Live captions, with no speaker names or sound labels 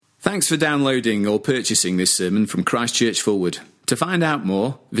Thanks for downloading or purchasing this sermon from Christ Church Fulwood. To find out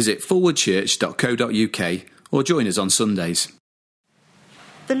more, visit fulwoodchurch.co.uk or join us on Sundays.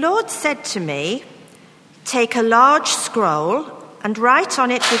 The Lord said to me, "Take a large scroll and write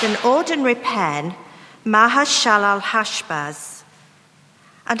on it with an ordinary pen, Maher-shalal-hash-baz.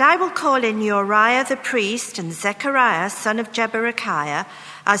 And I will call in Uriah the priest and Zechariah son of Jeberechiah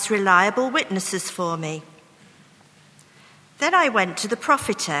as reliable witnesses for me." Then I went to the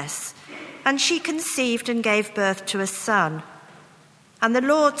prophetess, and she conceived and gave birth to a son. And the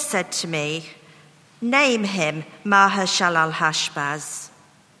Lord said to me, "Name him Maher-shalal-hash-baz.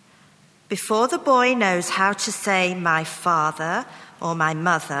 Before the boy knows how to say 'my father' or 'my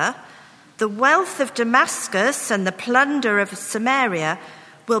mother,' the wealth of Damascus and the plunder of Samaria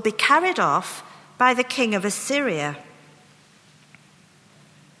will be carried off by the king of Assyria."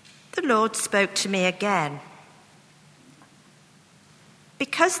 The Lord spoke to me again.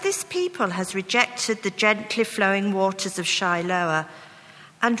 "Because this people has rejected the gently flowing waters of Shiloah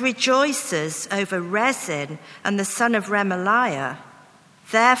and rejoices over Rezin and the son of Remaliah,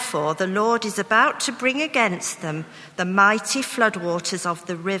 therefore the Lord is about to bring against them the mighty floodwaters of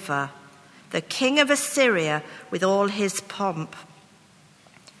the river, the king of Assyria with all his pomp.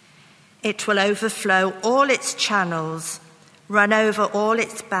 It will overflow all its channels, run over all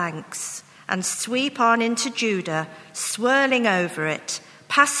its banks, and sweep on into Judah, swirling over it,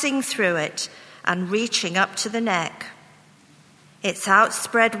 passing through it, and reaching up to the neck. Its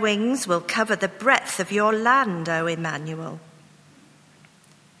outspread wings will cover the breadth of your land, O Emmanuel.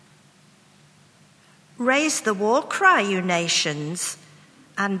 Raise the war cry, you nations,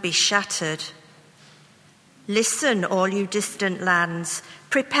 and be shattered. Listen, all you distant lands,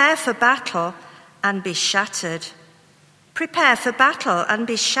 prepare for battle and be shattered. Prepare for battle and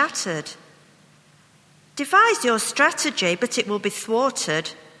be shattered. Devise your strategy, but it will be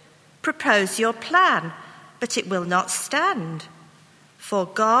thwarted. Propose your plan, but it will not stand. For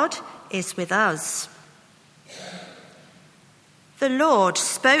God is with us." The Lord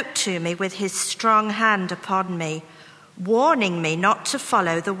spoke to me with his strong hand upon me, warning me not to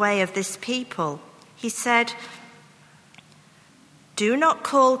follow the way of this people. He said, "Do not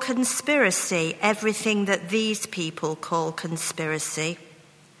call conspiracy everything that these people call conspiracy.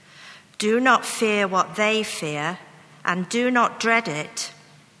 Do not fear what they fear, and do not dread it.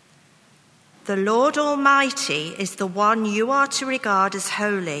 The Lord Almighty is the one you are to regard as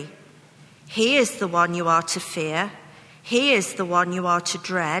holy. He is the one you are to fear. He is the one you are to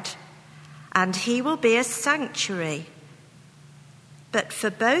dread, and he will be a sanctuary. But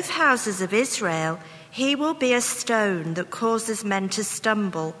for both houses of Israel, he will be a stone that causes men to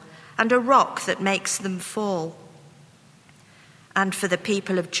stumble, and a rock that makes them fall. And for the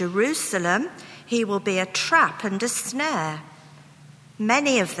people of Jerusalem, he will be a trap and a snare.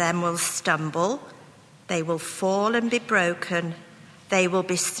 Many of them will stumble, they will fall and be broken, they will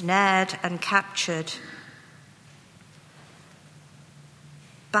be snared and captured.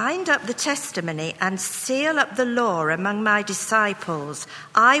 Bind up the testimony and seal up the law among my disciples.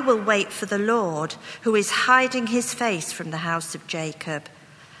 I will wait for the Lord, who is hiding his face from the house of Jacob.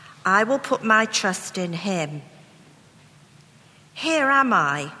 I will put my trust in him. Here am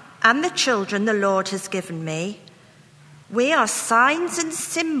I, and the children the Lord has given me. We are signs and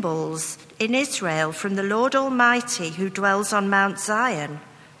symbols in Israel from the Lord Almighty, who dwells on Mount Zion.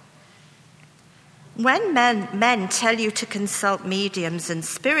 When men tell you to consult mediums and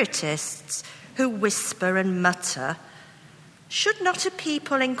spiritists who whisper and mutter, should not a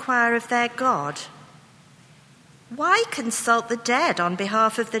people inquire of their God? Why consult the dead on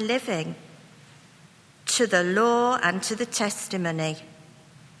behalf of the living? To the law and to the testimony.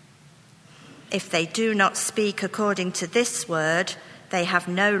 If they do not speak according to this word, they have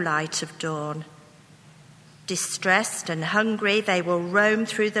no light of dawn. Distressed and hungry, they will roam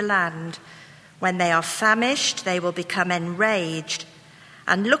through the land. When they are famished, they will become enraged,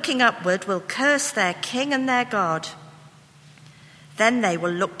 and looking upward will curse their king and their God. Then they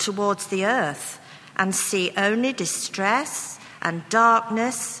will look towards the earth and see only distress and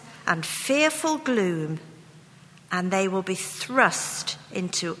darkness and fearful gloom, and they will be thrust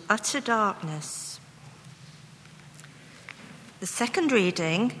into utter darkness. The second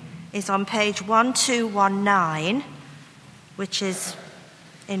reading is on page 1219, which is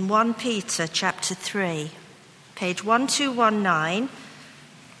in 1 Peter chapter 3. Page 1219,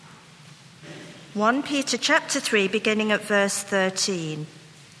 1 Peter chapter 3, beginning at verse 13.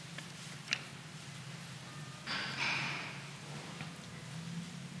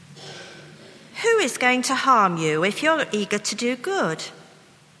 Who is going to harm you if you're eager to do good?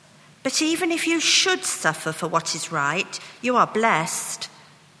 But even if you should suffer for what is right, you are blessed.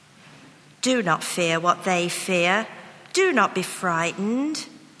 Do not fear what they fear. Do not be frightened.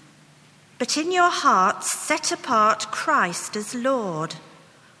 But in your hearts set apart Christ as Lord.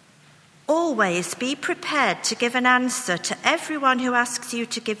 Always be prepared to give an answer to everyone who asks you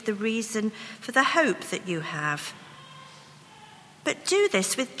to give the reason for the hope that you have. But do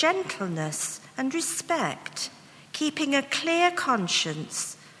this with gentleness and respect, keeping a clear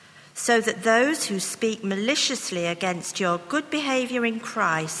conscience, so that those who speak maliciously against your good behaviour in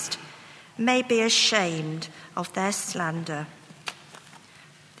Christ may be ashamed of their slander.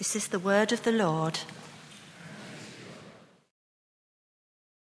 This is the word of the Lord.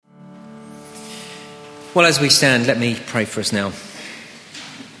 Well, as we stand, let me pray for us now.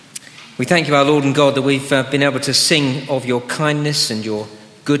 We thank you, our Lord and God, that we've been able to sing of your kindness and your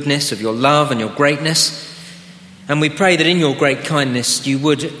goodness, of your love and your greatness. And we pray that in your great kindness you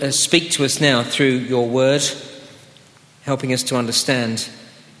would speak to us now through your word, helping us to understand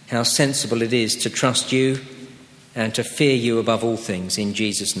how sensible it is to trust you and to fear you above all things. In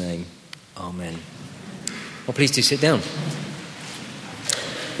Jesus' name, amen. Well, please do sit down.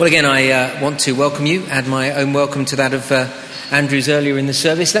 Well, again, I want to welcome you, add my own welcome to that of Andrew's earlier in the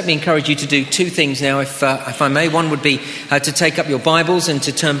service. Let me encourage you to do two things now, if I may. One would be to take up your Bibles and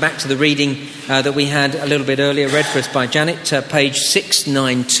to turn back to the reading that we had a little bit earlier, read for us by Janet, page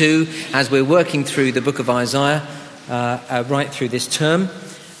 692, as we're working through the book of Isaiah right through this term.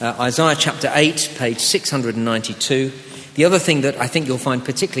 Isaiah chapter 8, page 692. The other thing that I think you'll find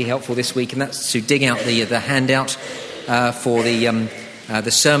particularly helpful this week, and that's to dig out the handout for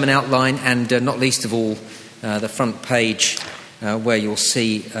the sermon outline, and not least of all, the front page where you'll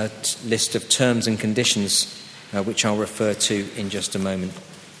see a list of terms and conditions, which I'll refer to in just a moment.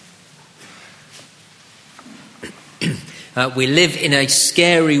 We live in a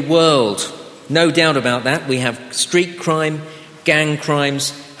scary world, no doubt about that. We have street crime, gang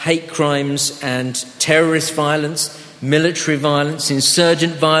crimes, hate crimes and terrorist violence, military violence,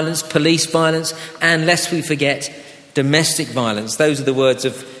 insurgent violence, police violence, and lest we forget, domestic violence. Those are the words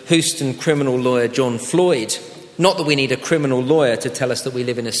of Houston criminal lawyer John Floyd. Not that we need a criminal lawyer to tell us that we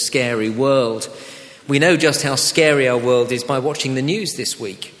live in a scary world. We know just how scary our world is by watching the news this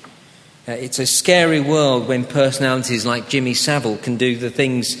week. It's a scary world when personalities like Jimmy Savile can do the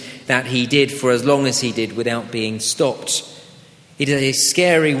things that he did for as long as he did without being stopped. It is a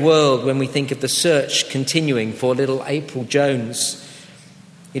scary world when we think of the search continuing for little April Jones.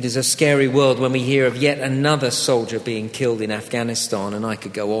 It is a scary world when we hear of yet another soldier being killed in Afghanistan, and I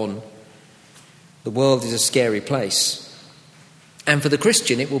could go on. The world is a scary place. And for the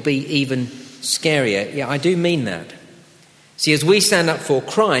Christian, it will be even scarier. Yeah, I do mean that. See, as we stand up for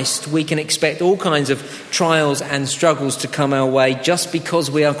Christ, we can expect all kinds of trials and struggles to come our way just because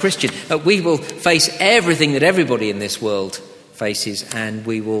we are Christian. We will face everything that everybody in this world faces, and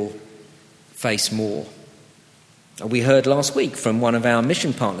we will face more. We heard last week from one of our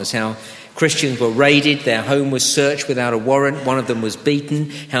mission partners how Christians were raided, their home was searched without a warrant, one of them was beaten,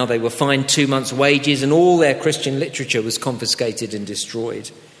 how they were fined 2 months' wages, and all their Christian literature was confiscated and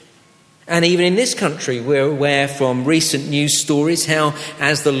destroyed. And even in this country, we're aware from recent news stories how,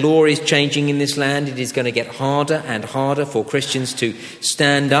 as the law is changing in this land, it is going to get harder and harder for Christians to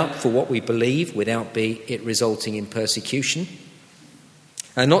stand up for what we believe without it resulting in persecution.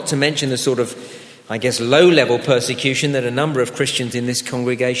 And not to mention the sort of, low-level persecution that a number of Christians in this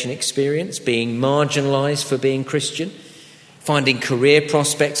congregation experience, being marginalised for being Christian, finding career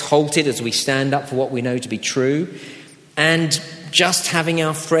prospects halted as we stand up for what we know to be true, and just having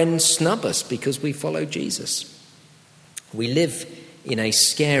our friends snub us because we follow Jesus. We live in a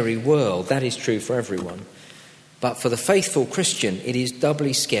scary world. That is true for everyone. But for the faithful Christian, it is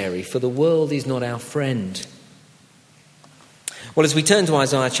doubly scary, for the world is not our friend. Well, as we turn to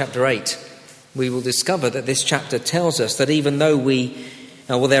Isaiah chapter 8, we will discover that this chapter tells us that even though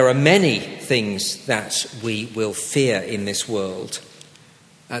there are many things that we will fear in this world,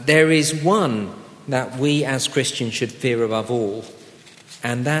 there is one that we as Christians should fear above all,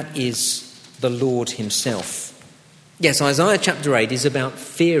 and that is the Lord himself. Yes, Isaiah chapter 8 is about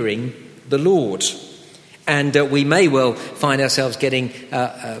fearing the Lord. And we may well find ourselves getting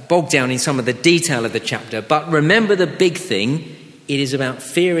bogged down in some of the detail of the chapter. But remember the big thing, it is about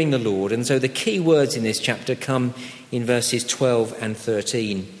fearing the Lord. And so the key words in this chapter come in verses 12 and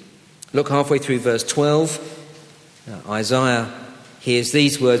 13. Look halfway through verse 12. Isaiah hears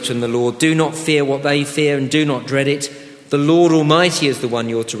these words from the Lord. Do not fear what they fear and do not dread it. The Lord Almighty is the one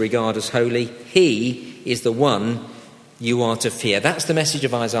you are to regard as holy. He is the one you are to fear. That's the message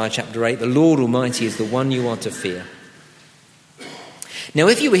of Isaiah chapter 8. The Lord Almighty is the one you are to fear. Now,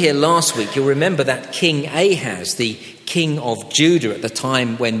 if you were here last week, you'll remember that King Ahaz, the king of Judah at the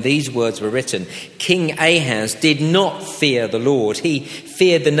time when these words were written, King Ahaz did not fear the Lord. He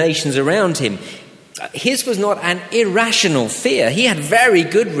feared the nations around him. His was not an irrational fear. He had very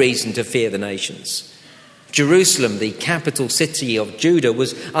good reason to fear the nations. Jerusalem, the capital city of Judah,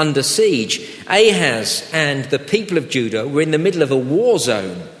 was under siege. Ahaz and the people of Judah were in the middle of a war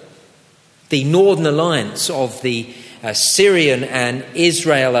zone. The northern alliance of the Syrian and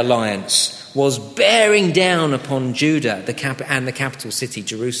Israel alliance was bearing down upon Judah and the capital city,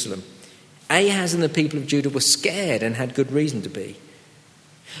 Jerusalem. Ahaz and the people of Judah were scared and had good reason to be.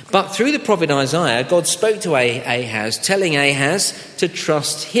 But through the prophet Isaiah, God spoke to Ahaz, telling Ahaz to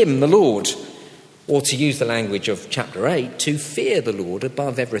trust him, the Lord, or to use the language of chapter 8, to fear the Lord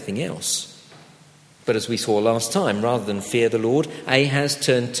above everything else. But as we saw last time, rather than fear the Lord, Ahaz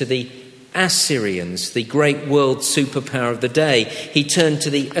turned to the Assyrians, the great world superpower of the day. He turned to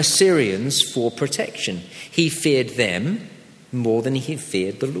the Assyrians for protection. He feared them more than he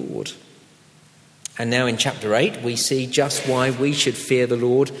feared the Lord. And now in chapter 8, we see just why we should fear the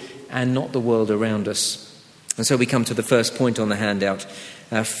Lord and not the world around us. And so we come to the first point on the handout.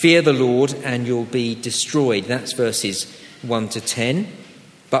 Fear the Lord and you'll be destroyed. That's verses 1 to 10.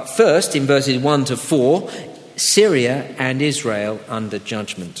 But first, in verses 1 to 4, Syria and Israel under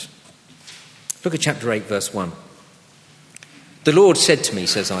judgment. Look at chapter 8, verse 1. The Lord said to me,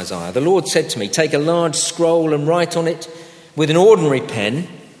 says Isaiah, the Lord said to me, take a large scroll and write on it with an ordinary pen,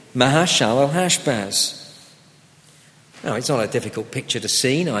 Mahashal-Hashbaz. Now, it's not a difficult picture to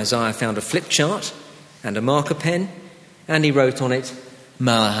see. Isaiah found a flip chart and a marker pen, and he wrote on it,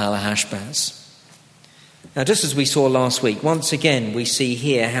 Mahashal-Hashbaz. Now, just as we saw last week, once again we see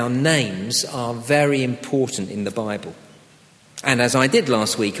here how names are very important in the Bible. And as I did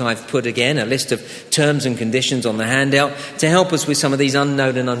last week, I've put again a list of terms and conditions on the handout to help us with some of these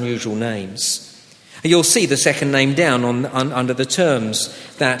unknown and unusual names. You'll see the second name down under the terms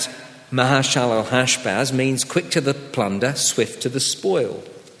that Mahashal-Hashbaz means quick to the plunder, swift to the spoil.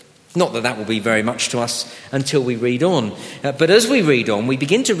 Not that will be very much to us until we read on. But as we read on, we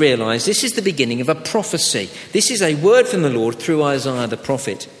begin to realise this is the beginning of a prophecy. This is a word from the Lord through Isaiah the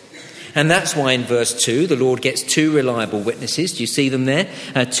prophet. And that's why in verse 2, the Lord gets two reliable witnesses. Do you see them there?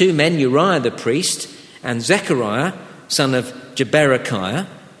 Two men, Uriah the priest and Zechariah, son of Jeberechiah.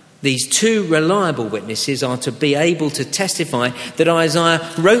 These two reliable witnesses are to be able to testify that Isaiah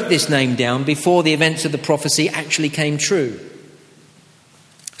wrote this name down before the events of the prophecy actually came true.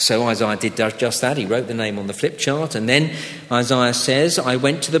 So Isaiah did just that. He wrote the name on the flip chart, and then Isaiah says, I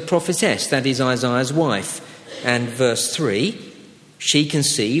went to the prophetess, that is Isaiah's wife. And verse 3, she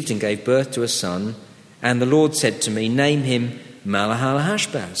conceived and gave birth to a son, and the Lord said to me, name him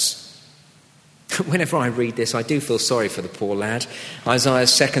Mahashal-Hashbaz. Whenever I read this, I do feel sorry for the poor lad.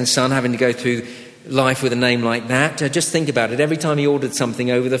 Isaiah's second son having to go through life with a name like that. Just think about it. Every time he ordered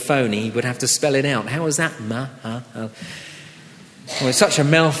something over the phone, he would have to spell it out. How was that? Well, it's such a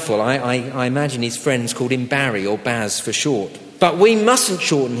mouthful. I imagine his friends called him Barry or Baz for short. But we mustn't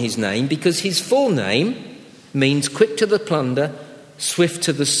shorten his name because his full name means quick to the plunder, swift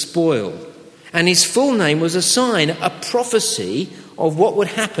to the spoil. And his full name was a sign, a prophecy of what would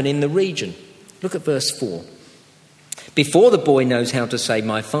happen in the region. Look at verse 4. Before the boy knows how to say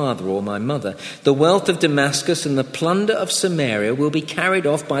my father or my mother, the wealth of Damascus and the plunder of Samaria will be carried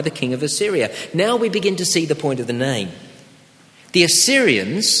off by the king of Assyria. Now we begin to see the point of the name. The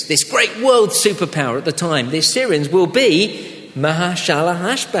Assyrians, this great world superpower at the time, the Assyrians will be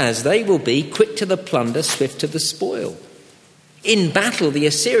Mahashal-Hashbaz. They will be quick to the plunder, swift to the spoil. In battle, the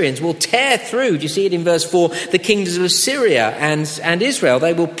Assyrians will tear through, do you see it in verse 4, the kingdoms of Syria and Israel.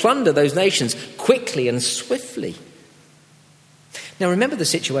 They will plunder those nations quickly and swiftly. Now remember the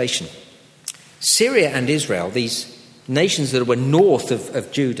situation. Syria and Israel, these nations that were north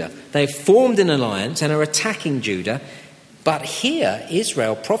of Judah, they've formed an alliance and are attacking Judah. But here,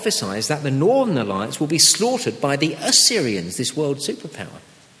 Israel prophesies that the northern alliance will be slaughtered by the Assyrians, this world superpower.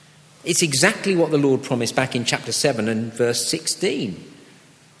 It's exactly what the Lord promised back in chapter 7 and verse 16.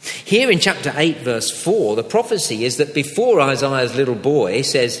 Here in chapter 8, verse 4, the prophecy is that before Isaiah's little boy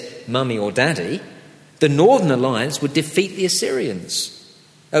says, Mummy or Daddy, the northern alliance would defeat the Assyrians.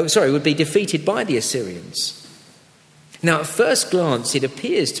 Would be defeated by the Assyrians. Now, at first glance, it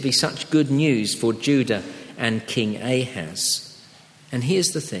appears to be such good news for Judah and King Ahaz. And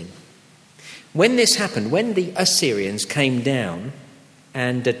here's the thing. When this happened, when the Assyrians came down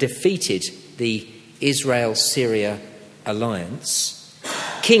and defeated the Israel-Syria alliance,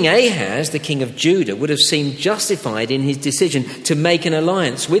 King Ahaz, the king of Judah, would have seemed justified in his decision to make an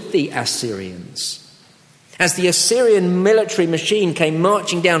alliance with the Assyrians. As the Assyrian military machine came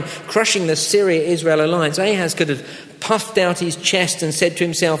marching down, crushing the Syria-Israel alliance, Ahaz could have puffed out his chest and said to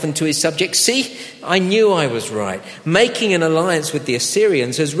himself and to his subjects, "See, I knew I was right. Making an alliance with the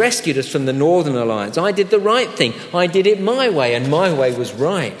Assyrians has rescued us from the northern alliance. I did the right thing. I did it my way, and my way was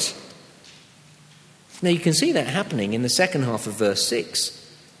right." Now you can see that happening in the second half of verse 6.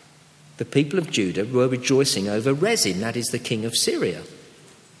 The people of Judah were rejoicing over Rezin, that is the king of Syria,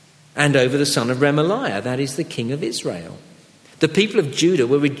 and over the son of Remaliah, that is the king of Israel. The people of Judah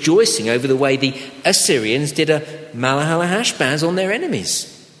were rejoicing over the way the Assyrians did a Malahal-Hashbaz on their enemies.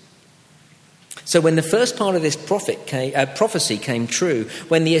 So when the first part of this prophecy came true,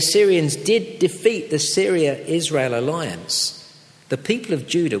 when the Assyrians did defeat the Syria-Israel alliance, the people of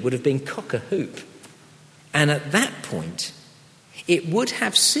Judah would have been cock-a-hoop. And at that point, it would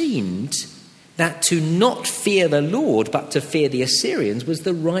have seemed that to not fear the Lord but to fear the Assyrians was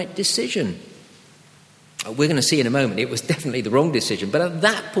the right decision. We're going to see in a moment it was definitely the wrong decision, but at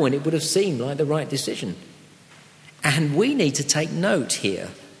that point it would have seemed like the right decision. And we need to take note here,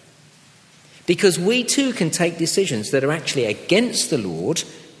 because we too can take decisions that are actually against the Lord,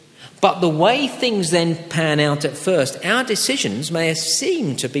 but the way things then pan out at first, our decisions may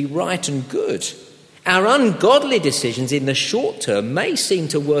seem to be right and good. Our ungodly decisions in the short term may seem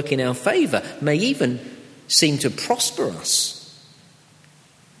to work in our favour, may even seem to prosper us.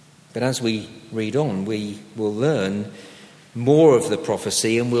 But as we read on, we will learn more of the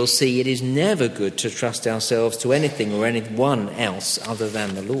prophecy and we'll see it is never good to trust ourselves to anything or anyone else other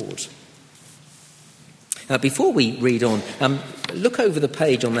than the Lord. Before we read on, look over the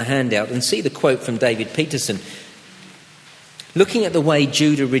page on the handout and see the quote from David Peterson. Looking at the way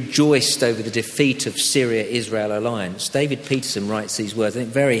Judah rejoiced over the defeat of Syria-Israel alliance, David Peterson writes these words, I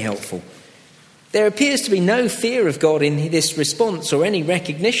think very helpful. There appears to be no fear of God in this response or any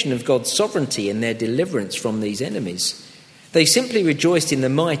recognition of God's sovereignty in their deliverance from these enemies. They simply rejoiced in the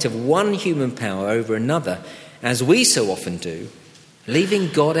might of one human power over another, as we so often do, leaving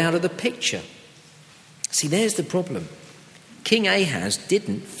God out of the picture. See, there's the problem. King Ahaz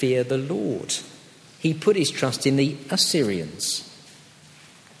didn't fear the Lord. He put his trust in the Assyrians.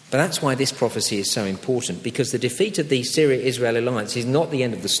 But that's why this prophecy is so important, because the defeat of the Syria-Israel alliance is not the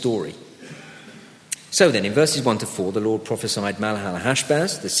end of the story. So then, in verses 1 to 4, the Lord prophesied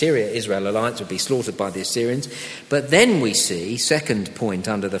Malahal-Hashbaz, the Syria-Israel alliance would be slaughtered by the Assyrians. But then we see, second subpoint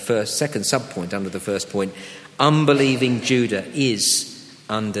under the first point, unbelieving Judah is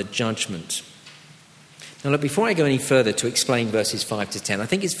under judgment. Now look, before I go any further to explain verses 5 to 10, I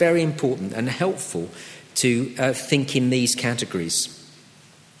think it's very important and helpful to think in these categories.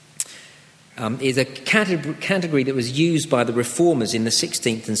 Is a category that was used by the reformers in the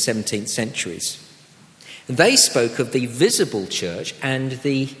 16th and 17th centuries. They spoke of the visible church and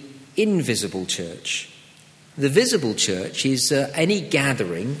the invisible church. The visible church is any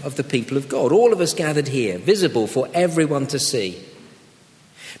gathering of the people of God, all of us gathered here, visible for everyone to see.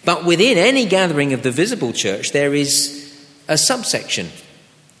 But within any gathering of the visible church, there is a subsection,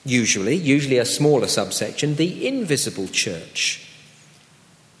 usually a smaller subsection, the invisible church.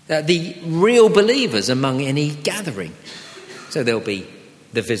 The real believers among any gathering. So there'll be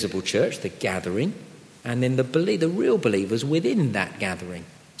the visible church, the gathering, and then the real believers within that gathering.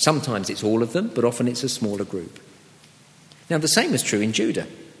 Sometimes it's all of them, but often it's a smaller group. Now the same is true in Judah.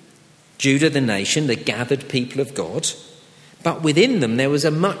 Judah, the nation, the gathered people of God, but within them there was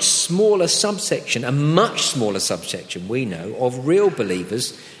a much smaller subsection, we know, of real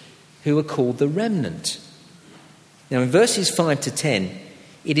believers who are called the remnant. Now in verses 5 to 10,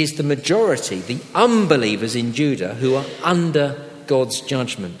 it is the majority, the unbelievers in Judah, who are under God's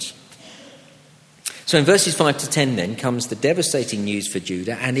judgment. So in verses 5 to 10 then comes the devastating news for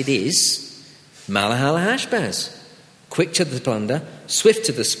Judah, and it is Malahal-Hashbaz. Quick to the plunder, swift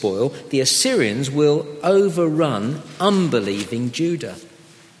to the spoil, the Assyrians will overrun unbelieving Judah.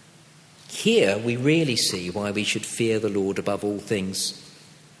 Here we really see why we should fear the Lord above all things.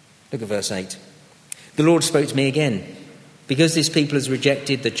 Look at verse 8. The Lord spoke to me again. Because this people has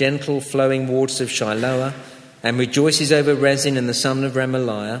rejected the gentle flowing waters of Shiloah and rejoices over Rezin and the son of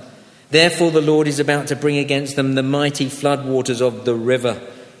Remaliah, therefore the Lord is about to bring against them the mighty flood waters of the river,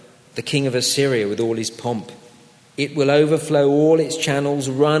 the king of Assyria with all his pomp. It will overflow all its channels,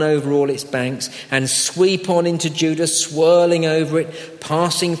 run over all its banks, and sweep on into Judah, swirling over it,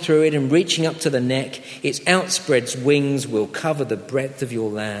 passing through it and reaching up to the neck. Its outspread wings will cover the breadth of your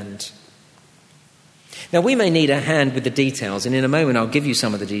land. Now, we may need a hand with the details, and in a moment I'll give you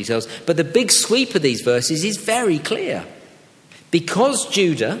some of the details, but the big sweep of these verses is very clear. Because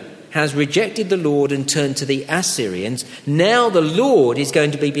Judah has rejected the Lord and turned to the Assyrians. Now the Lord is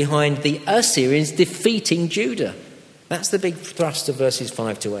going to be behind the Assyrians defeating Judah. That's the big thrust of verses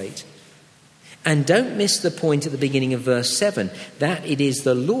 5 to 8. And don't miss the point at the beginning of verse 7, that it is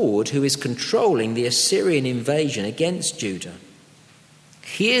the Lord who is controlling the Assyrian invasion against Judah.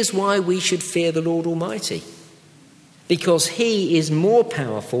 Here's why we should fear the Lord Almighty. Because he is more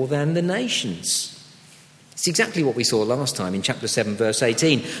powerful than the nations. It's exactly what we saw last time in chapter 7, verse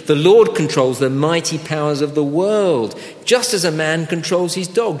 18. The Lord controls the mighty powers of the world, just as a man controls his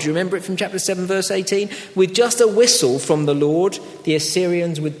dog. Do you remember it from chapter 7, verse 18? With just a whistle from the Lord, the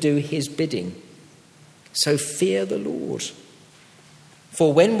Assyrians would do his bidding. So fear the Lord.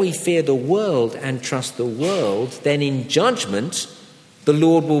 For when we fear the world and trust the world, then in judgment, the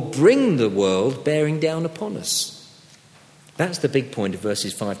Lord will bring the world bearing down upon us. That's the big point of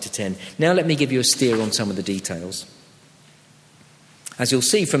verses 5 to 10. Now let me give you a steer on some of the details. As you'll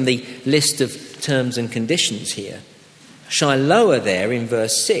see from the list of terms and conditions here, Shiloah there in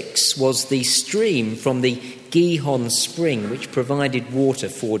verse 6 was the stream from the Gihon spring which provided water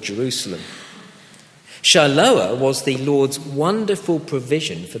for Jerusalem. Shiloah was the Lord's wonderful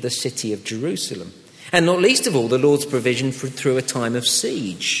provision for the city of Jerusalem. And not least of all, the Lord's provision through a time of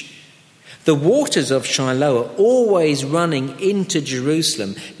siege. The waters of Shiloah, always running into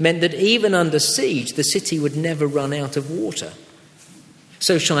Jerusalem, meant that even under siege, the city would never run out of water.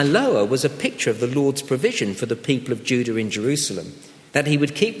 So Shiloah was a picture of the Lord's provision for the people of Judah in Jerusalem, that he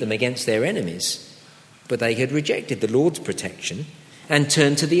would keep them against their enemies. But they had rejected the Lord's protection and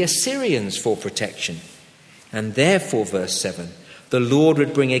turned to the Assyrians for protection. And therefore, verse 7, the Lord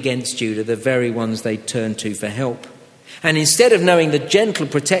would bring against Judah the very ones they turned to for help. And instead of knowing the gentle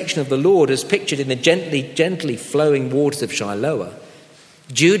protection of the Lord as pictured in the gently flowing waters of Shiloah,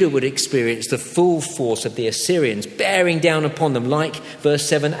 Judah would experience the full force of the Assyrians bearing down upon them like, verse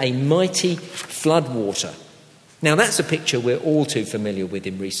 7, a mighty floodwater. Now that's a picture we're all too familiar with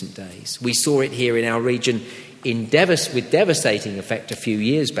in recent days. We saw it here in our region with devastating effect a few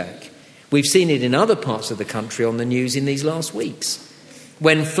years back. We've seen it in other parts of the country on the news in these last weeks.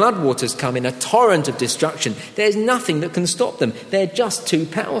 When floodwaters come in a torrent of destruction, there's nothing that can stop them. They're just too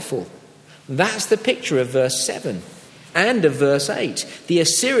powerful. That's the picture of verse 7 and of verse 8. The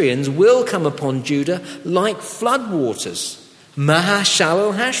Assyrians will come upon Judah like floodwaters.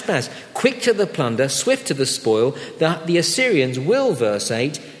 Mahashalal Hashbaz, quick to the plunder, swift to the spoil. The Assyrians will, verse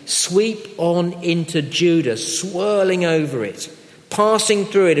 8, sweep on into Judah, swirling over it, passing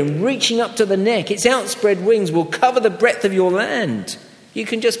through it and reaching up to the neck. Its outspread wings will cover the breadth of your land. You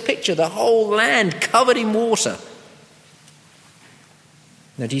can just picture the whole land covered in water.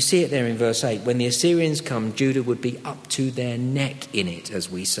 Now, do you see it there in verse 8? When the Assyrians come, Judah would be up to their neck in it, as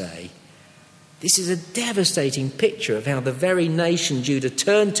we say. This is a devastating picture of how the very nation Judah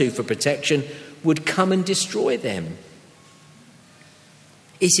turned to for protection would come and destroy them.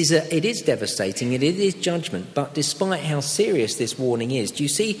 It is devastating, it is judgment, but despite how serious this warning is, do you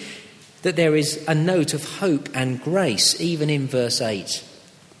see that there is a note of hope and grace even in verse 8?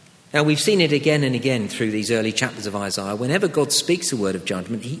 Now, we've seen it again and again through these early chapters of Isaiah. Whenever God speaks a word of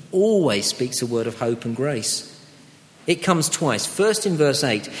judgment, he always speaks a word of hope and grace. It comes twice. First in verse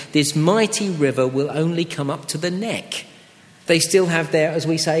 8, this mighty river will only come up to the neck. They still have their, as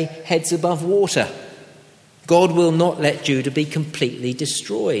we say, heads above water. God will not let Judah be completely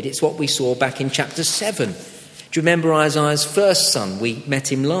destroyed. It's what we saw back in chapter 7. Do you remember Isaiah's first son? We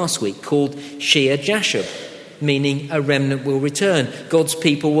met him last week, called Shear-Jashub, meaning a remnant will return. God's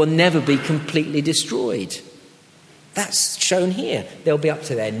people will never be completely destroyed. That's shown here. They'll be up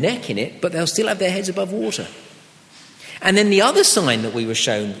to their neck in it, but they'll still have their heads above water. And then the other sign that we were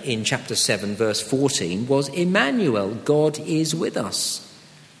shown in chapter 7, verse 14, was Emmanuel, God is with us.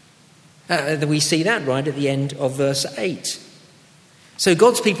 We see that right at the end of verse 8. So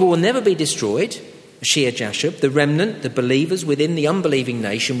God's people will never be destroyed. Shear-Jashub, the remnant, the believers within the unbelieving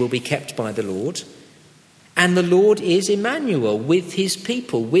nation will be kept by the Lord. And the Lord is Emmanuel with his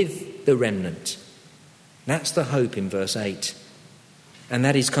people, with the remnant. That's the hope in verse 8. And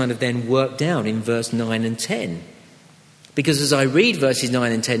that is kind of then worked out in verse 9 and 10. Because as I read verses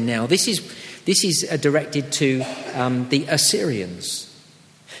 9 and 10 now, this is directed to the Assyrians.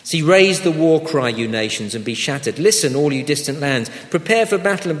 See, raise the war cry, you nations, and be shattered. Listen, all you distant lands. Prepare for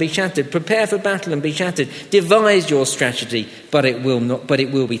battle and be shattered. Prepare for battle and be shattered. Devise your strategy, but it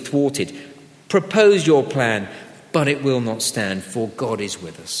will be thwarted. Propose your plan, but it will not stand, for God is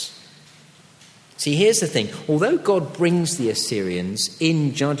with us. See, here's the thing. Although God brings the Assyrians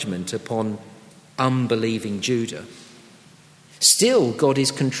in judgment upon unbelieving Judah, Still, God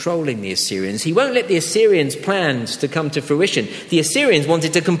is controlling the Assyrians. He won't let the Assyrians' plans to come to fruition. The Assyrians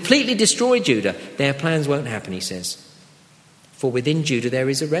wanted to completely destroy Judah. Their plans won't happen, he says. For within Judah there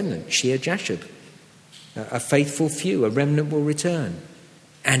is a remnant, Shear-Jashub, a faithful few, a remnant will return.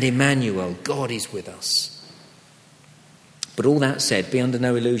 And Emmanuel, God is with us. But all that said, be under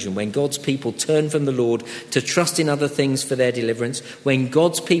no illusion. When God's people turn from the Lord to trust in other things for their deliverance, when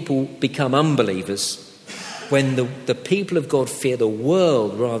God's people become unbelievers, when the people of God fear the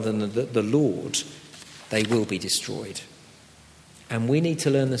world rather than the Lord, they will be destroyed. And we need to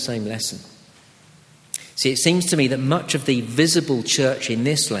learn the same lesson. See, it seems to me that much of the visible church in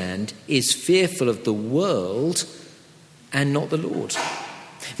this land is fearful of the world and not the Lord.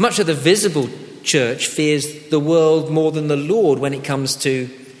 Much of the visible church fears the world more than the Lord when it comes to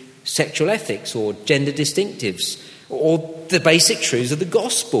sexual ethics or gender distinctives or the basic truths of the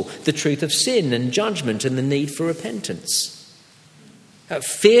gospel, the truth of sin and judgment and the need for repentance.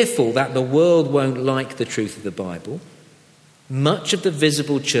 Fearful that the world won't like the truth of the Bible, much of the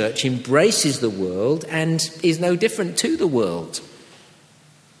visible church embraces the world and is no different to the world.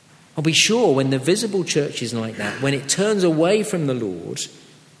 I'll be sure when the visible church is like that, when it turns away from the Lord,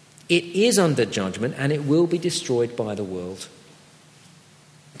 it is under judgment and it will be destroyed by the world.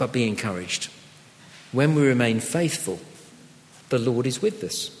 But be encouraged. When we remain faithful, the Lord is with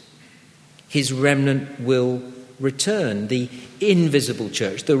us. His remnant will return. The invisible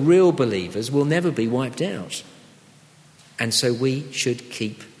church, the real believers, will never be wiped out. And so we should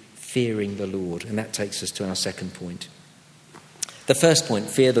keep fearing the Lord. And that takes us to our second point. The first point,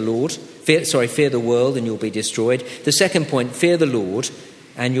 fear the Lord. Fear the world and you'll be destroyed. The second point, fear the Lord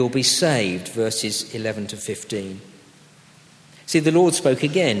and you'll be saved, verses 11 to 15. See, the Lord spoke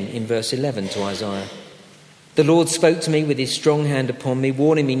again in verse 11 to Isaiah. The Lord spoke to me with his strong hand upon me,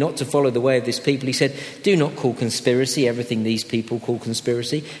 warning me not to follow the way of this people. He said, do not call conspiracy everything these people call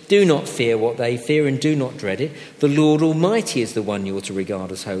conspiracy. Do not fear what they fear and do not dread it. The Lord Almighty is the one you are to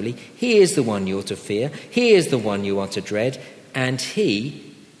regard as holy. He is the one you are to fear. He is the one you are to dread. And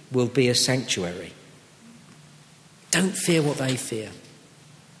he will be a sanctuary. Don't fear what they fear.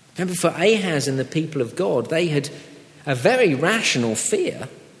 Remember, for Ahaz and the people of God, they had a very rational fear.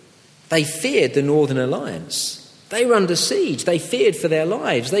 They feared the Northern Alliance. They were under siege. They feared for their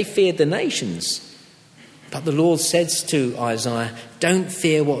lives. They feared the nations. But the Lord says to Isaiah, don't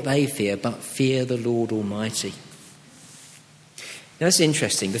fear what they fear, but fear the Lord Almighty. Now, that's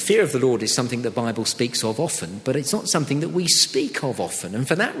interesting. The fear of the Lord is something the Bible speaks of often, but it's not something that we speak of often. And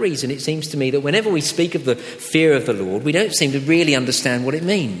for that reason, it seems to me that whenever we speak of the fear of the Lord, we don't seem to really understand what it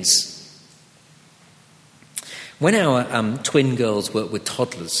means. When our twin girls were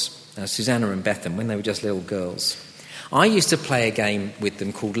toddlers, Susanna and Bethan, when they were just little girls, I used to play a game with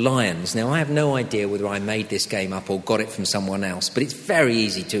them called Lions. Now, I have no idea whether I made this game up or got it from someone else, but it's very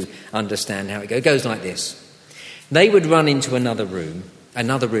easy to understand how it goes. It goes like this. They would run into another room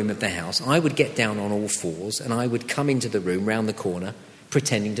of the house. I would get down on all fours and I would come into the room round the corner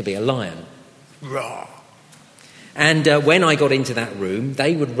pretending to be a lion. Roar! And when I got into that room,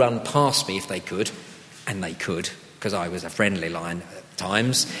 they would run past me if they could, and they could, because I was a friendly lion at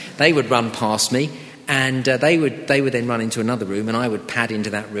times. They would run past me, and they would then run into another room, and I would pad into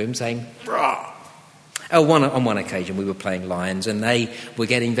that room saying, "Rah!" On one occasion, we were playing lions, and they were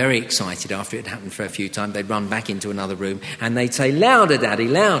getting very excited after it had happened for a few times. They'd run back into another room, and they'd say, "Louder, Daddy,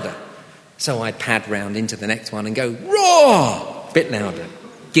 louder." So I'd pad round into the next one and go, "Roar!" A bit louder.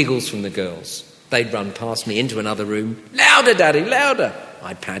 Giggles from the girls. They'd run past me into another room. "Louder, Daddy, louder."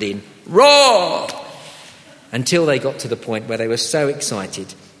 I'd pad in, "Roar!" Until they got to the point where they were so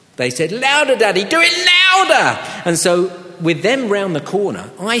excited, they said, "Louder, Daddy, do it louder!" And so with them round the corner,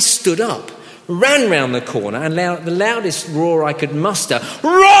 I stood up, ran round the corner, and the loudest roar I could muster,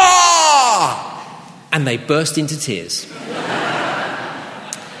 "Roar!" And they burst into tears.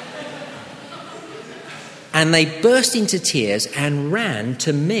 And they burst into tears and ran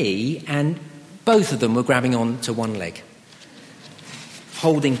to me, and both of them were grabbing on to one leg,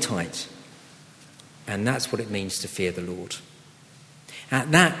 holding tight. And that's what it means to fear the Lord.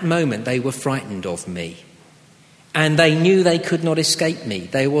 At that moment, they were frightened of me. And they knew they could not escape me.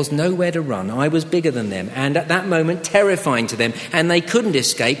 There was nowhere to run. I was bigger than them. And at that moment, terrifying to them. And they couldn't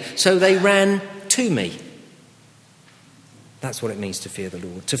escape, so they ran to me. That's what it means to fear the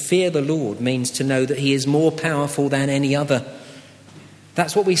Lord. To fear the Lord means to know that he is more powerful than any other.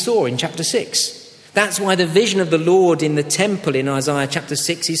 That's what we saw in chapter 6. That's why the vision of the Lord in the temple in Isaiah chapter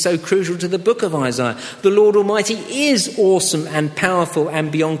 6 is so crucial to the book of Isaiah. The Lord Almighty is awesome and powerful and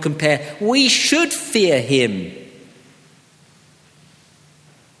beyond compare. We should fear him.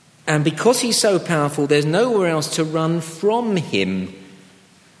 And because he's so powerful, there's nowhere else to run from him.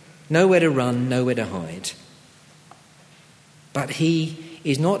 Nowhere to run, nowhere to hide. But he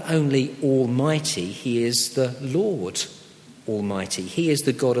is not only almighty, he is the Lord Almighty. He is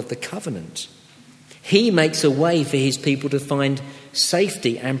the God of the covenant. He makes a way for his people to find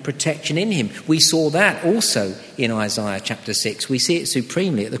safety and protection in him. We saw that also in Isaiah chapter 6. We see it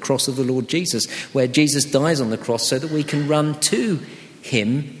supremely at the cross of the Lord Jesus, where Jesus dies on the cross so that we can run to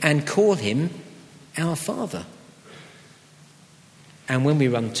him and call him our Father. And when we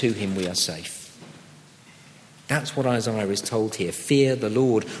run to him, we are safe. That's what Isaiah is told here. Fear the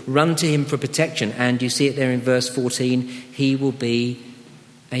Lord. Run to him for protection. And you see it there in verse 14. He will be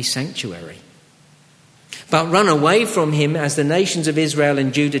a sanctuary. But run away from him as the nations of Israel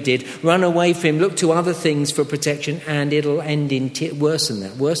and Judah did. Run away from him. Look to other things for protection. And it'll end in worse than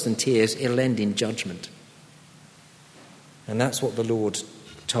that. Worse than tears. It'll end in judgment. And that's what the Lord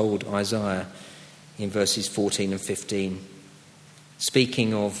told Isaiah in verses 14 and 15.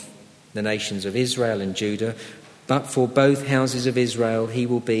 Speaking of the nations of Israel and Judah, but for both houses of Israel he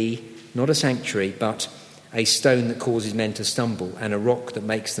will be not a sanctuary, but a stone that causes men to stumble and a rock that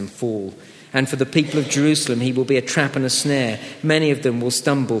makes them fall. And for the people of Jerusalem he will be a trap and a snare. Many of them will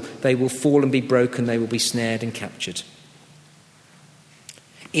stumble, they will fall and be broken, they will be snared and captured.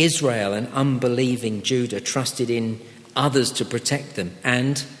 Israel and unbelieving Judah trusted in others to protect them,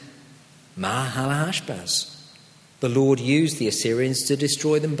 and Mahalahashbaz, the Lord used the Assyrians to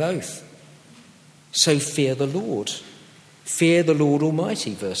destroy them both. So fear the Lord. Fear the Lord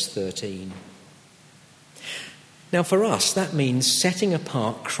Almighty, verse 13. Now for us, that means setting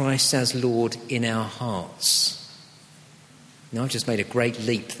apart Christ as Lord in our hearts. Now I've just made a great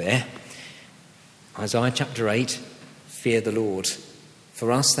leap there. Isaiah chapter 8, fear the Lord.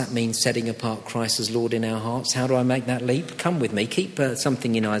 For us, that means setting apart Christ as Lord in our hearts. How do I make that leap? Come with me. Keep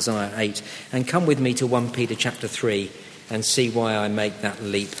something in Isaiah 8 and come with me to 1 Peter chapter 3 and see why I make that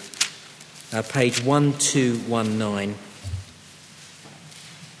leap. Page 1219.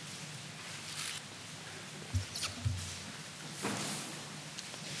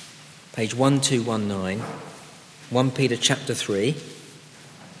 Page 1219, 1 Peter chapter 3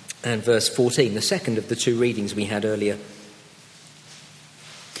 and verse 14, the second of the two readings we had earlier.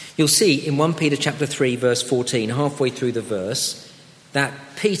 You'll see in 1 Peter chapter 3 verse 14, halfway through the verse, that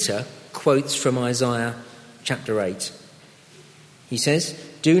Peter quotes from Isaiah chapter 8. He says,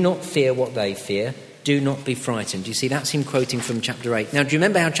 do not fear what they fear, do not be frightened. You see, that's him quoting from chapter 8. Now, do you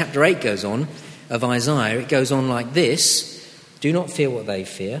remember how chapter 8 goes on of Isaiah? It goes on like this, do not fear what they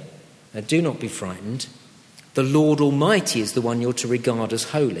fear, do not be frightened. The Lord Almighty is the one you're to regard as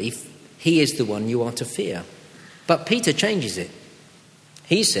holy. He is the one you are to fear. But Peter changes it.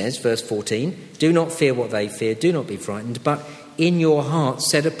 He says, verse 14, do not fear what they fear, do not be frightened, but in your heart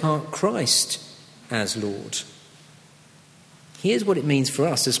set apart Christ as Lord. Here's what it means for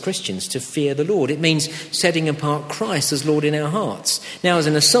us as Christians to fear the Lord. It means setting apart Christ as Lord in our hearts. Now, as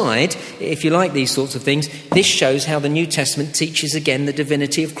an aside, if you like these sorts of things, this shows how the New Testament teaches again the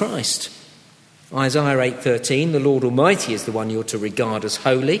divinity of Christ. Isaiah 8:13, the Lord Almighty is the one you're to regard as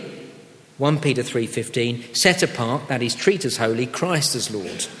holy. 1 Peter 3:15, set apart, that is, treat as holy, Christ as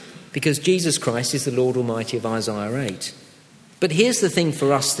Lord, because Jesus Christ is the Lord Almighty of Isaiah 8. But here's the thing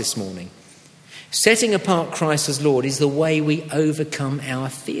for us this morning. Setting apart Christ as Lord is the way we overcome our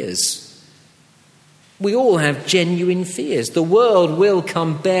fears. We all have genuine fears. The world will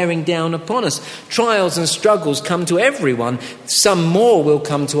come bearing down upon us. Trials and struggles come to everyone. Some more will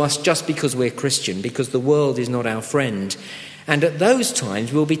come to us just because we're Christian, because the world is not our friend. And at those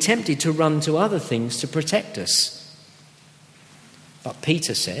times, we'll be tempted to run to other things to protect us. But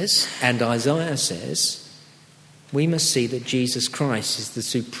Peter says, and Isaiah says, we must see that Jesus Christ is the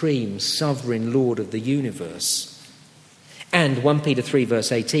supreme, sovereign Lord of the universe. And 1 Peter 3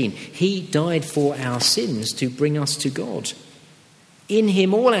 verse 18, he died for our sins to bring us to God. In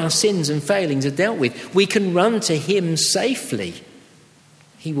him all our sins and failings are dealt with. We can run to him safely.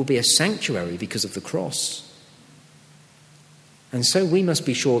 He will be a sanctuary because of the cross. And so we must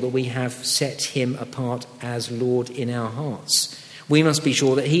be sure that we have set him apart as Lord in our hearts. We must be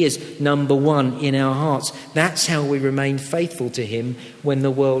sure that he is number one in our hearts. That's how we remain faithful to him when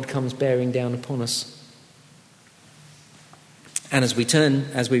the world comes bearing down upon us. And as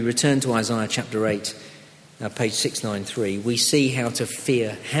we return to Isaiah chapter 8, page 693, we see how to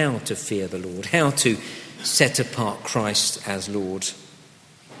fear the Lord, how to set apart Christ as Lord.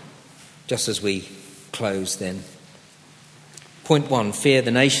 Just as we close then. Point 1, fear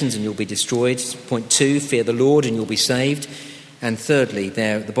the nations and you'll be destroyed. Point 2, fear the Lord and you'll be saved. And thirdly,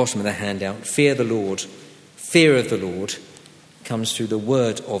 there at the bottom of the handout, fear the Lord. Fear of the Lord comes through the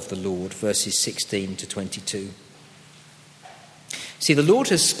word of the Lord, verses 16 to 22. See, the Lord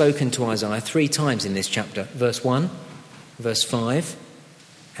has spoken to Isaiah 3 times in this chapter, verse 1, verse 5,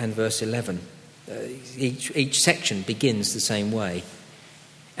 and verse 11. Each section begins the same way.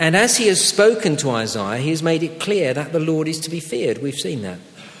 And as he has spoken to Isaiah, he has made it clear that the Lord is to be feared. We've seen that.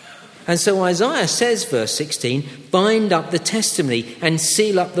 And so Isaiah says, verse 16, bind up the testimony and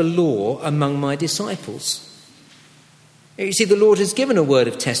seal up the law among my disciples. You see, the Lord has given a word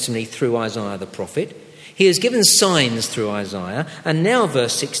of testimony through Isaiah the prophet. He has given signs through Isaiah. And now,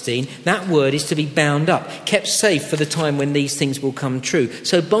 verse 16, that word is to be bound up, kept safe for the time when these things will come true.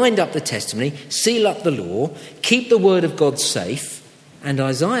 So bind up the testimony, seal up the law, keep the word of God safe. And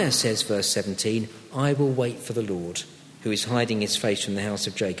Isaiah says, verse 17, I will wait for the Lord, who is hiding his face from the house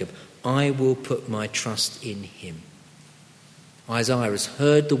of Jacob. I will put my trust in him. Isaiah has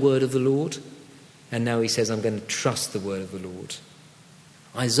heard the word of the Lord, and now he says, I'm going to trust the word of the Lord.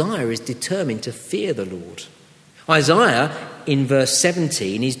 Isaiah is determined to fear the Lord. Isaiah, in verse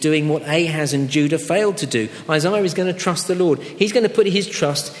 17, is doing what Ahaz and Judah failed to do. Isaiah is going to trust the Lord. He's going to put his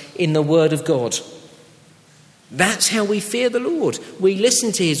trust in the word of God. That's how we fear the Lord. We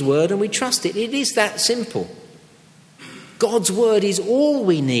listen to his word and we trust it. It is that simple. God's word is all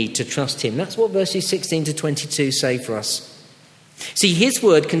we need to trust him. That's what verses 16 to 22 say for us. See, his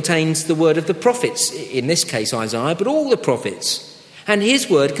word contains the word of the prophets, in this case Isaiah, but all the prophets. And his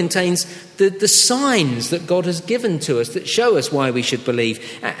word contains the signs that God has given to us that show us why we should believe.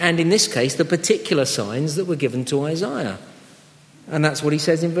 And in this case, the particular signs that were given to Isaiah. And that's what he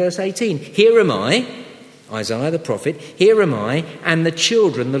says in verse 18. Here am I, Isaiah the prophet, here am I, and the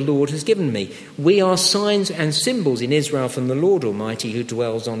children the Lord has given me. We are signs and symbols in Israel from the Lord Almighty who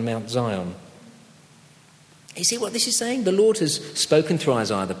dwells on Mount Zion. You see what this is saying? The Lord has spoken through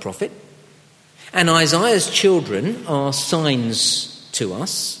Isaiah the prophet. And Isaiah's children are signs to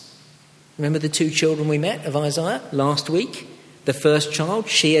us. Remember the 2 children we met of Isaiah last week? The first child,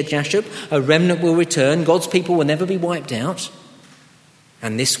 Shear-Jashub, a remnant will return. God's people will never be wiped out.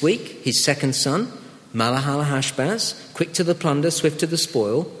 And this week, his second son, Mahal-Hashbaz, quick to the plunder, swift to the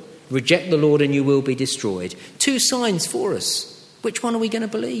spoil. Reject the Lord and you will be destroyed. 2 signs for us. Which one are we going to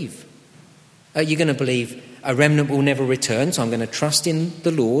believe? Are you going to believe a remnant will never return, so I'm going to trust in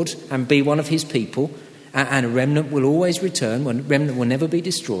the Lord and be one of his people, and a remnant will always return, a remnant will never be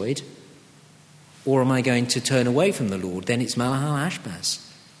destroyed? Or am I going to turn away from the Lord? Then it's Mahal-Hashbaz.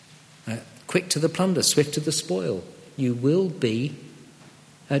 Quick to the plunder, swift to the spoil. You will be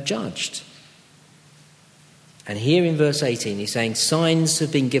judged. And here in verse 18 he's saying signs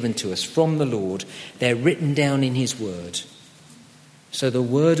have been given to us from the Lord. They're written down in his word. So the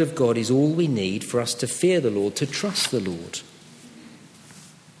word of God is all we need for us to fear the Lord, to trust the Lord.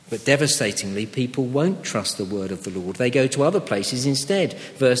 But devastatingly, people won't trust the word of the Lord. They go to other places instead.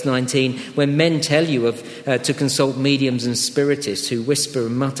 Verse 19, when men tell you to consult mediums and spiritists who whisper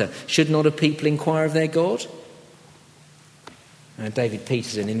and mutter, should not a people inquire of their God? David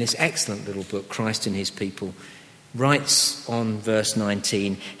Peterson, in this excellent little book, Christ and His People, writes on verse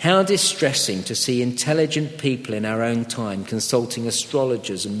 19, how distressing to see intelligent people in our own time consulting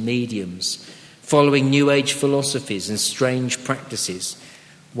astrologers and mediums, following New Age philosophies and strange practices,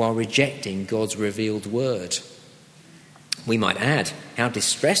 while rejecting God's revealed word. We might add, how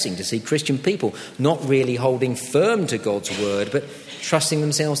distressing to see Christian people not really holding firm to God's word, but trusting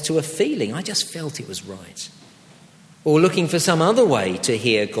themselves to a feeling. I just felt it was right. Or looking for some other way to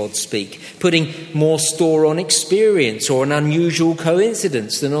hear God speak, putting more store on experience or an unusual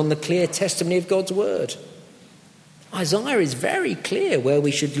coincidence than on the clear testimony of God's word. Isaiah is very clear where we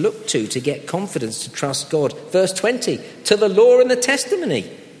should look to get confidence to trust God. Verse 20, to the law and the testimony.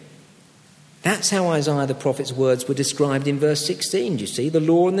 That's how Isaiah the prophet's words were described in verse 16, you see, the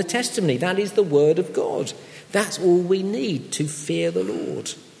law and the testimony. That is the word of God. That's all we need to fear the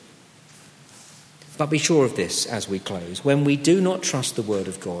Lord. But be sure of this as we close. When we do not trust the word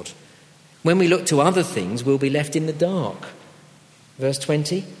of God, when we look to other things, we'll be left in the dark. Verse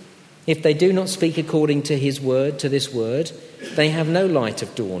 20, if they do not speak according to his word, to this word, they have no light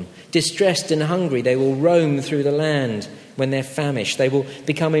of dawn. Distressed and hungry, they will roam through the land when they're famished. They will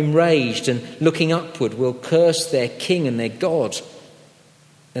become enraged and looking upward will curse their king and their God.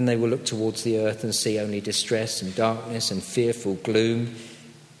 Then they will look towards the earth and see only distress and darkness and fearful gloom,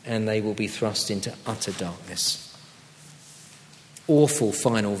 and they will be thrust into utter darkness. Awful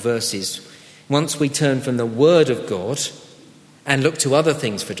final verses. Once we turn from the word of God and look to other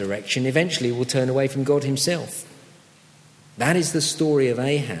things for direction, eventually we'll turn away from God himself. That is the story of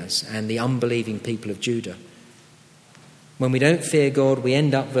Ahaz and the unbelieving people of Judah. When we don't fear God, we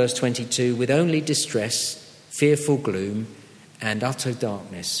end up, verse 22, with only distress, fearful gloom, and utter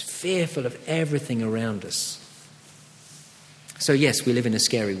darkness, fearful of everything around us. So yes, we live in a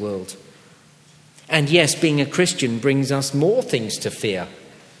scary world. And yes, being a Christian brings us more things to fear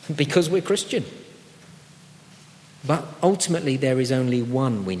because we're Christian. But ultimately there is only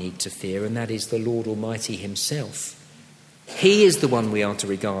one we need to fear, and that is the Lord Almighty himself. He is the one we are to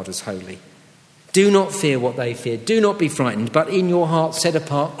regard as holy. Do not fear what they fear. Do not be frightened, but in your heart set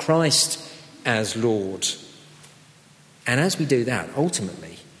apart Christ as Lord. And as we do that,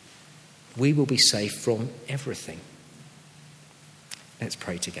 ultimately, we will be safe from everything. Let's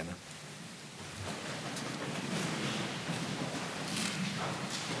pray together.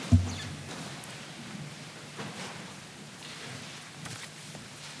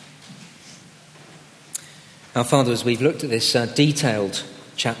 Our Father, as we've looked at this detailed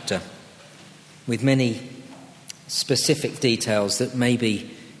chapter with many specific details that maybe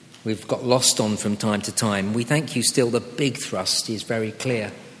we've got lost on from time to time, we thank you still. The big thrust is very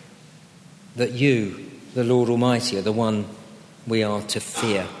clear, that you, the Lord Almighty, are the one we are to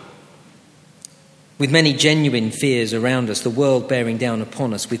fear. With many genuine fears around us, the world bearing down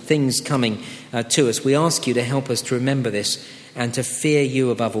upon us, with things coming to us, we ask you to help us to remember this and to fear you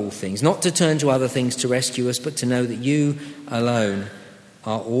above all things, not to turn to other things to rescue us, but to know that you alone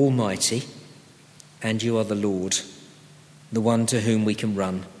are almighty and you are the Lord, the one to whom we can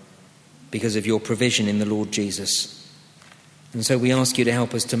run because of your provision in the Lord Jesus. And so we ask you to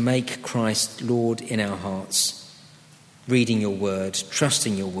help us to make Christ Lord in our hearts, reading your word,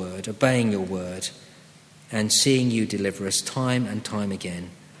 trusting your word, obeying your word, and seeing you deliver us time and time again.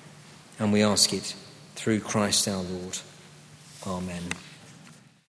 And we ask it through Christ our Lord. Amen.